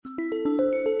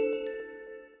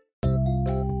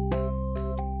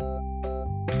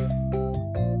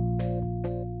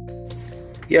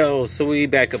Yo, so we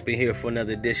back up in here for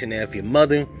another edition of Your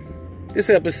Mother. This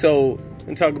episode, I'm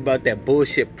going to talk about that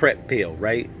bullshit PrEP pill,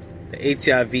 right? The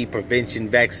HIV prevention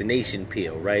vaccination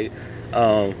pill, right?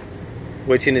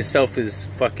 Which in itself is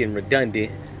fucking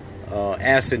redundant,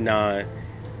 asinine,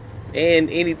 and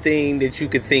anything that you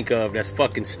could think of that's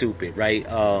fucking stupid, right?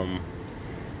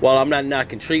 While I'm not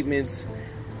knocking treatments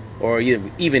or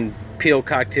even pill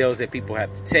cocktails that people have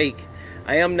to take,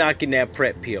 I am knocking that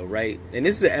PrEP pill, right? And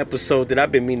this is an episode that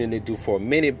I've been meaning to do for a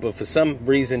minute, but for some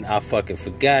reason I fucking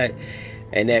forgot.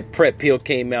 And that PrEP pill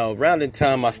came out around the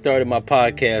time I started my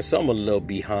podcast, so I'm a little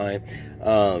behind.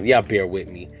 Y'all bear with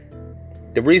me.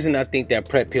 The reason I think that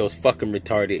PrEP pill is fucking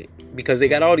retarded, because they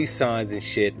got all these signs and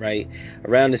shit, right,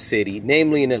 around the city,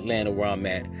 namely in Atlanta where I'm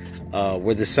at,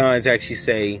 where the signs actually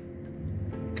say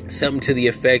something to the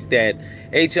effect that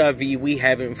HIV, we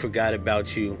haven't forgot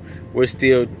about you. We're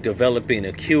still developing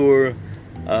a cure.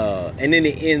 And then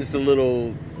it ends a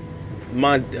little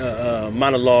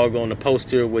monologue on the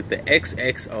poster with the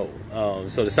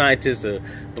XXO. So the scientists are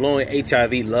blowing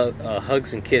HIV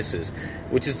hugs and kisses,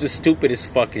 which is the stupidest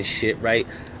fucking shit, right?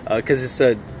 Because it's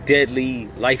a deadly,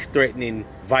 life-threatening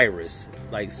virus.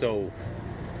 Like, so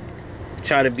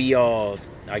try to be all,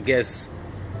 I guess,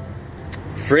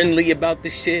 friendly about the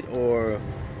shit, or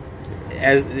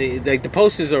as like the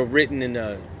posters are written in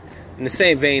the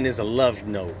same vein as a love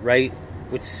note, right?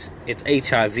 Which it's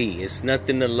HIV. It's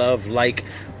nothing to love, like,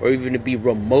 or even to be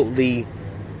remotely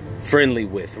friendly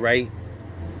with, right?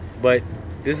 But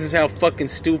this is how fucking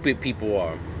stupid people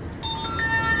are.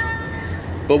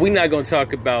 But we're not going to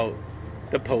talk about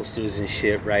the posters and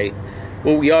shit, right?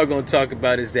 What we are going to talk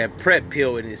about is that PrEP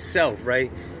pill in itself,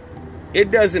 right?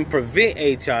 It doesn't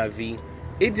prevent HIV.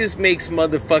 It just makes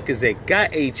motherfuckers that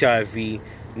got HIV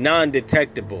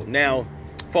non-detectable. Now,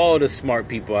 for all the smart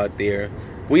people out there,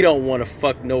 we don't want to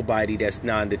fuck nobody that's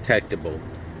non-detectable,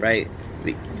 right?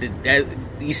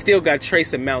 You still got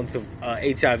trace amounts of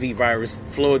HIV virus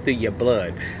flowing through your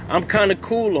blood. I'm kind of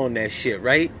cool on that shit,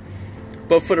 right?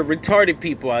 But for the retarded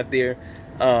people out there,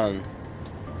 and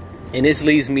this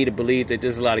leads me to believe that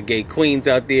there's a lot of gay queens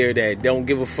out there that don't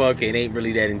give a fuck and ain't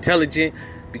really that intelligent,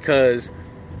 because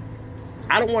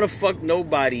I don't want to fuck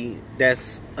nobody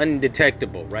that's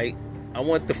undetectable, right? I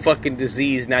want the fucking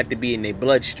disease not to be in their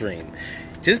bloodstream.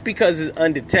 Just because it's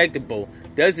undetectable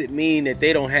doesn't mean that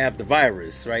they don't have the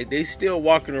virus, right? They still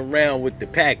walking around with the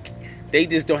pack. They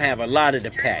just don't have a lot of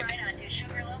the pack.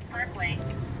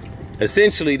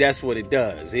 Essentially, that's what it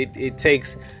does. It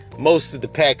takes most of the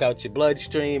pack out your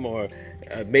bloodstream, or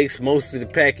makes most of the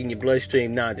pack in your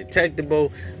bloodstream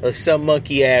non-detectable, or some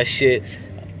monkey ass shit.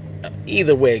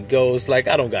 Either way it goes, like,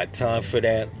 I don't got time for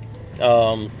that.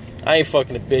 I ain't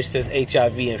fucking a bitch that's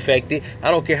HIV infected. I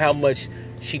don't care how much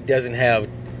she doesn't have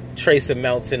trace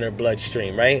amounts in her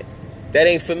bloodstream, right? That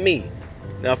ain't for me.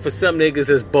 Now, for some niggas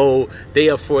that's bold, they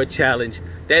up for a challenge,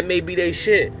 that may be they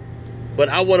shit. But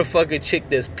I want a fucking chick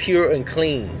that's pure and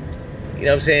clean. You know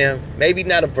what I'm saying? Maybe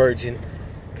not a virgin,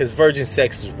 because virgin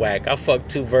sex is whack. I fucked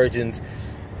 2 virgins.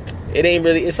 It ain't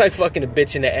really, it's like fucking a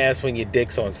bitch in the ass when your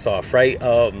dick's on soft, right?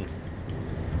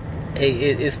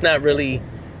 It's not really,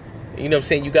 you know what I'm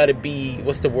saying? You got to be,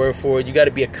 what's the word for it? You got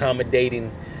to be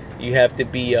accommodating. You have to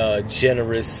be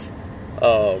generous.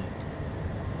 You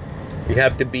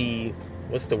have to be,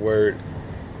 what's the word?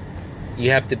 You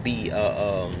have to be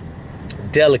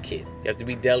delicate. You have to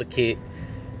be delicate.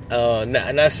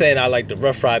 Not saying I like to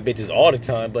rough ride bitches all the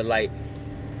time, but like,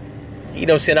 you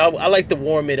know what I'm saying? I like to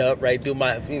warm it up, right? Do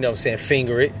my, you know what I'm saying,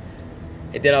 finger it.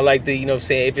 And then I like to, you know what I'm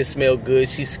saying, if it smells good,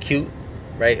 she's cute,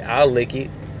 right? I'll lick it.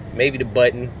 Maybe the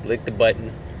button, lick the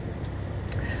button.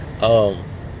 But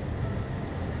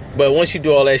once you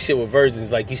do all that shit with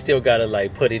virgins, like, you still gotta,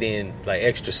 like, put it in, like,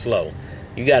 extra slow.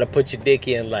 You gotta put your dick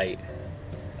in, like,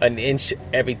 an inch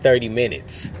every 30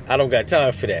 minutes. I don't got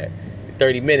time for that.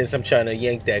 30 minutes, I'm trying to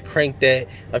yank that, crank that.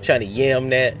 I'm trying to yam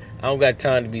that. I don't got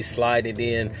time to be sliding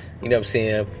in. You know what I'm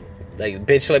saying? Like,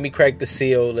 bitch, let me crack the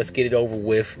seal. Let's get it over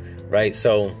with, right?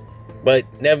 So, but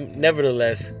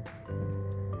nevertheless,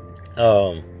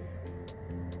 the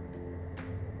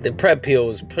PrEP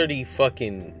pill is pretty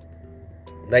fucking,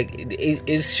 like,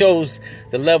 it shows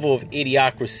the level of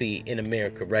idiocracy in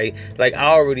America, right? Like, I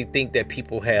already think that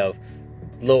people have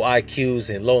low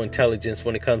IQs and low intelligence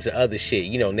when it comes to other shit,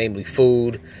 you know, namely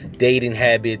food, dating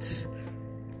habits,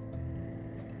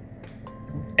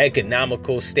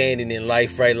 economical standing in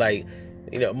life, right? Like,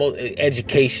 you know,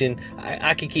 education.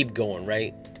 I could keep going,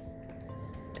 right?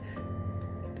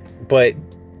 But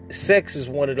sex is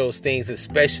one of those things,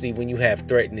 especially when you have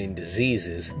threatening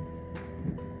diseases,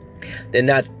 that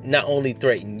not only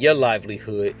threaten your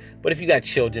livelihood, but if you got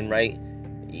children, right?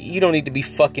 you don't need to be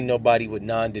fucking nobody with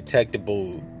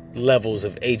non-detectable levels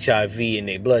of HIV in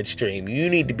their bloodstream. You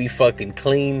need to be fucking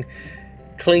clean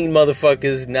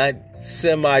motherfuckers, not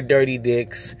semi-dirty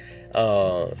dicks,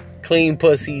 clean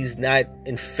pussies, not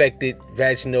infected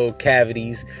vaginal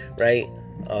cavities, right?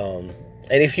 And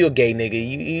if you're a gay nigga,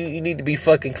 you need to be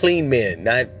fucking clean men,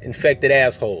 not infected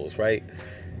assholes, right?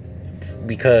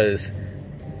 Because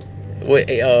what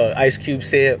Ice Cube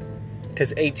said,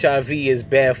 because HIV is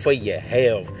bad for your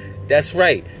health. That's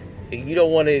right. You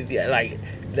don't want to, like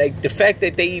the fact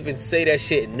that they even say that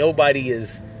shit and nobody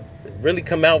is really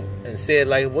come out and said,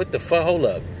 like, what the fuck, hold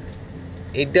up.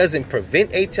 It doesn't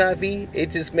prevent HIV.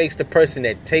 It just makes the person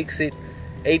that takes it,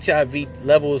 HIV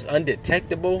levels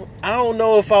undetectable. I don't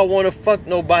know if I want to fuck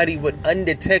nobody with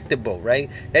undetectable, right?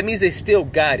 That means they still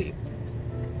got it.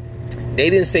 They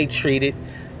didn't say treat it.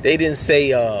 They didn't say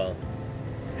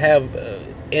have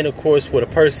intercourse with a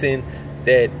person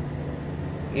that,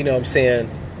 you know what I'm saying,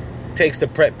 takes the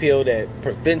PrEP pill that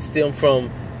prevents them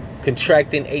from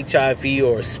contracting HIV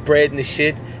or spreading the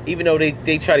shit. Even though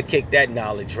they try to kick that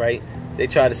knowledge, right? They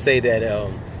try to say that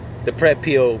the PrEP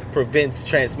pill prevents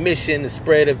transmission, the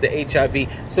spread of the HIV.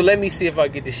 So let me see if I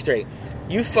get this straight.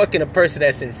 You fucking a person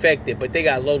that's infected, but they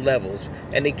got low levels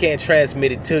and they can't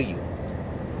transmit it to you.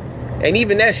 And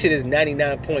even that shit is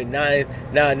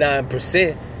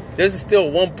 99.999%. There's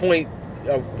still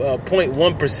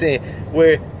 0.1%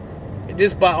 where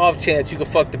just by off chance you can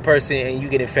fuck the person and you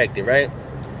get infected, right?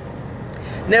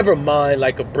 Never mind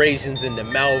like abrasions in the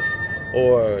mouth,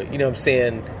 or, you know what I'm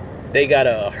saying, they got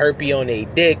a herpes on their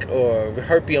dick or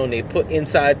herpes on they put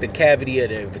inside the cavity of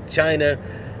their vagina,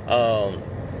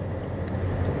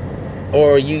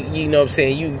 or you know what I'm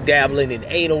saying, you dabbling in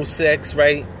anal sex,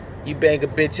 right? You bang a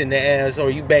bitch in the ass,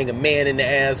 or you bang a man in the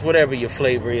ass, whatever your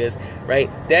flavor is, right?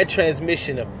 That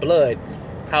transmission of blood,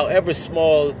 however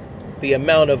small the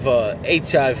amount of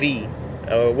HIV,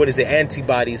 or what is it,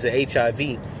 antibodies of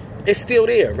HIV, it's still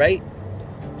there, right?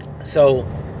 So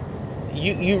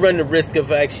you run the risk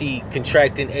of actually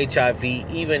contracting HIV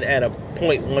even at a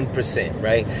 0.1%,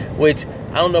 right? Which,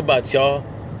 I don't know about y'all,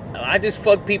 I just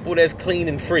fuck people that's clean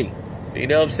and free. You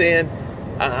know what I'm saying?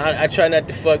 I try not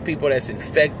to fuck people that's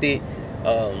infected.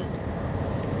 And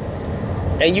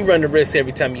you run the risk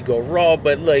every time you go raw,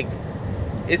 but like,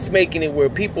 it's making it where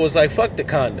people is like, fuck the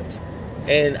condoms.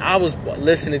 And I was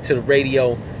listening to the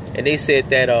radio and they said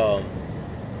that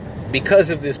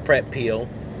because of this PrEP pill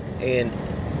and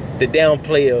the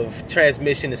downplay of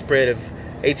transmission and spread of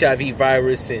HIV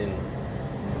virus and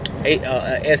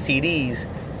STDs,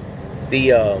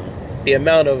 the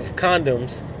amount of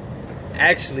condoms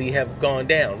actually have gone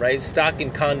down, right? Stock in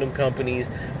condom companies,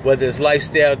 whether it's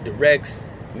Lifestyle, Directs,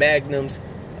 Magnums,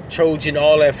 Trojan,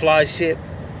 all that fly shit,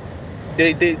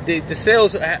 the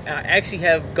sales actually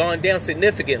have gone down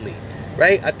significantly,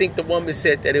 right? I think the woman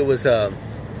said that it was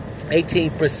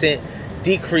 18%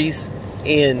 decrease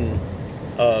in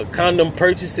condom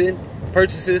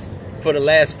purchases for the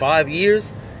last 5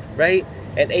 years, right?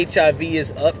 And HIV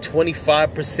is up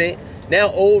 25%.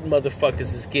 Now old motherfuckers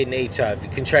is getting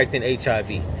HIV, contracting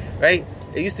HIV, right?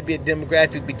 There used to be a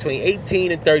demographic between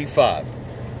 18 and 35.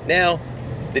 Now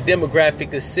the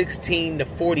demographic is 16 to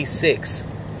 46.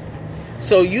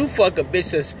 So you fuck a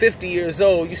bitch that's 50 years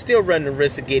old, you still run the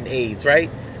risk of getting AIDS, right?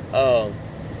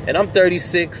 And I'm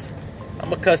 36.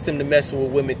 I'm accustomed to messing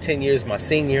with women 10 years my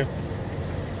senior.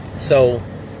 So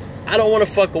I don't want to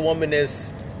fuck a woman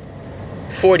that's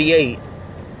 48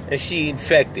 and she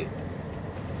infected.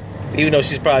 Even though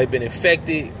she's probably been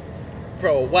infected for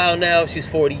a while now, she's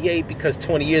 48 because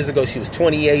 20 years ago she was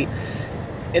 28.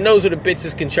 And those are the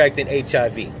bitches contracting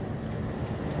HIV.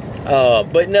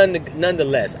 But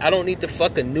nonetheless, I don't need to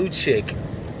fuck a new chick,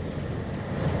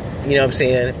 you know what I'm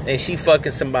saying, and she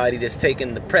fucking somebody that's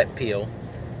taking the PrEP pill.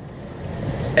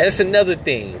 And that's another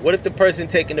thing. What if the person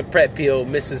taking the PrEP pill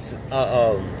misses, you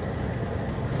know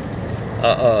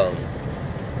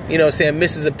what I'm saying,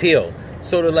 misses a pill?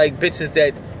 Sort of like bitches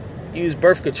that use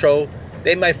birth control,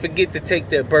 they might forget to take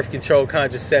their birth control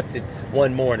contraceptive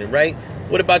one morning, right?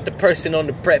 What about the person on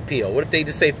the PrEP pill? What if they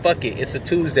just say, fuck it, it's a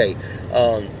Tuesday,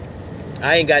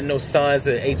 I ain't got no signs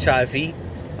of HIV,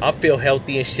 I feel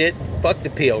healthy and shit, fuck the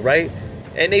pill, right?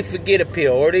 And they forget a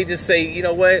pill, or they just say, you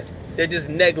know what, they're just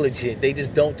negligent, they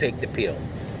just don't take the pill.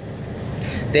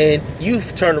 Then you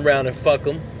turn around and fuck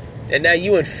them, and now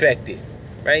you infected,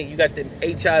 right? You got the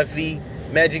HIV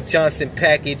Magic Johnson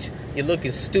package. You're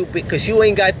looking stupid because you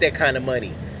ain't got that kind of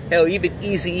money. Hell, even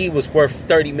Eazy-E was worth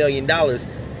 $30 million,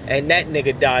 and that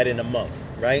nigga died in a month,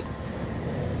 right?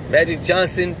 Magic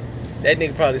Johnson, that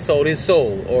nigga probably sold his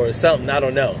soul or something, I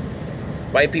don't know.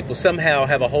 White people somehow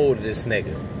have a hold of this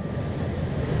nigga.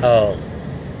 But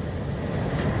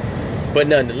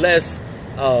nonetheless,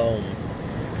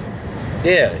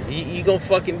 yeah, you gonna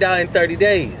fucking die in 30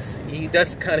 days.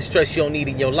 That's the kind of stress you don't need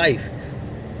in your life.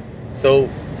 So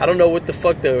I don't know what the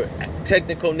fuck the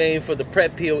technical name for the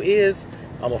PrEP pill is.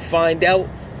 I'm gonna find out.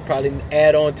 Probably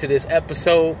add on to this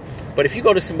episode. But if you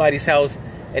go to somebody's house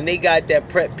and they got that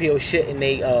PrEP pill shit in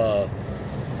their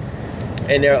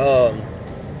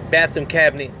bathroom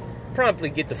cabinet, promptly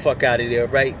get the fuck out of there,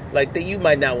 right? Like you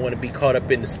might not want to be caught up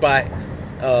in the spot.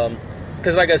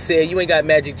 Because like I said, you ain't got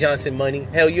Magic Johnson money.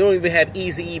 Hell, you don't even have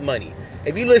Eazy-E money.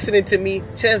 If you listening to me,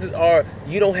 chances are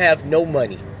you don't have no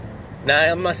money.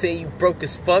 Now, I'm not saying you broke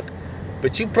as fuck,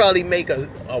 but you probably make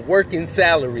a working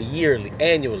salary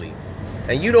annually.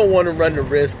 And you don't want to run the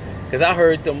risk, because I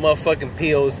heard the motherfucking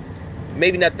pills,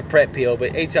 maybe not the PrEP pill,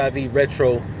 but HIV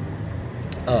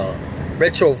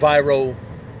retroviral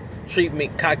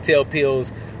treatment cocktail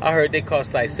pills, I heard they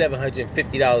cost like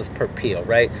 $750 per pill,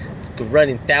 right?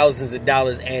 Running thousands of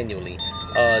dollars annually.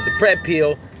 The PrEP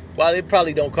pill, while it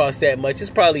probably don't cost that much, it's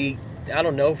probably, I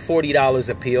don't know, $40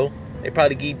 a pill. They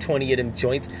probably give 20 of them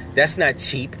joints. That's not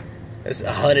cheap. That's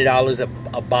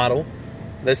 $100 a bottle.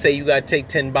 Let's say you got to take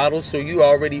 10 bottles, so you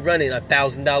already running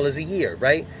 $1,000 a year,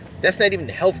 right? That's not even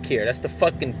healthcare. That's the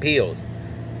fucking pills.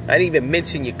 I didn't even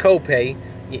mention your copay,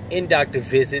 your in-doctor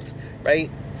visits, right?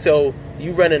 So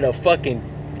you running a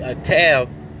tab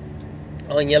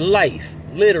on your life,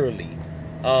 literally.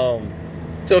 So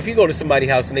if you go to somebody's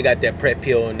house and they got that PrEP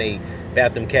pill in their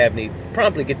bathroom cabinet,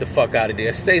 promptly get the fuck out of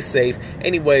there. Stay safe.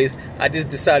 Anyways, I just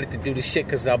decided to do this shit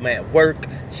because I'm at work.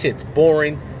 Shit's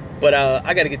boring. But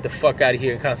I got to get the fuck out of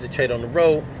here and concentrate on the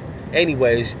road.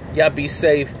 Anyways, y'all be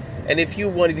safe. And if you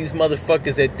one of these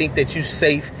motherfuckers that think that you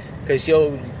safe because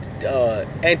your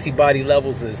antibody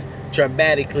levels is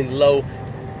dramatically low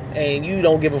and you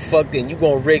don't give a fuck, then you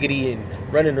going riggedy and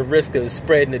running the risk of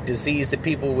spreading the disease to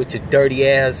people with your dirty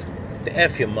ass, the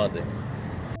F your mother.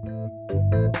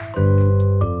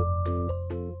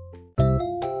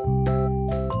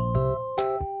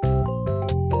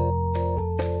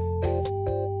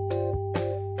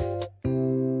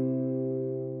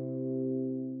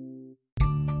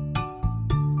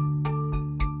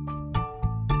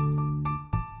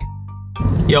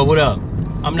 Yo, what up?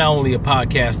 I'm not only a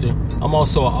podcaster, I'm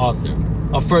also an author.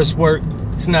 My first work,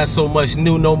 it's not so much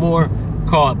new no more,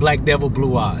 called Black Devil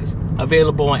Blue Eyes.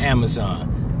 Available on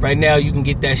Amazon. Right now you can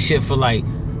get that shit for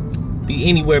be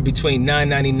anywhere between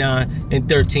 $9.99 and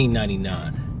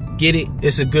 $13.99. Get it?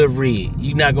 It's a good read.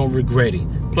 You're not gonna regret it.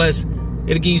 Plus,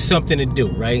 it'll give you something to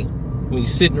do, right? When you're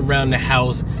sitting around the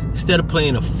house, instead of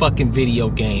playing a fucking video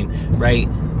game, right?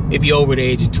 If you're over the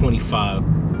age of 25,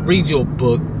 read your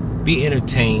book. Be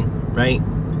entertained, right?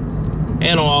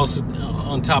 And also,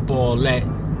 on top of all that,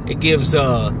 it gives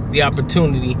the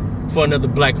opportunity for another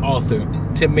black author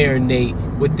to marinate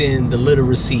within the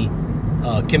literacy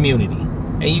community.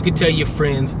 And you can tell your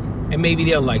friends, and maybe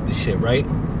they'll like the shit, right?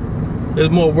 There's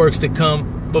more works to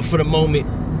come, but for the moment,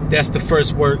 that's the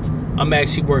first work. I'm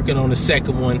actually working on the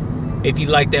second one. If you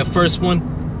like that first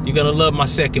one, you're gonna love my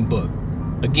second book.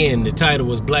 Again, the title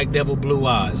was Black Devil Blue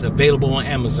Eyes, available on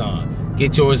Amazon.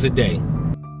 Get yours today.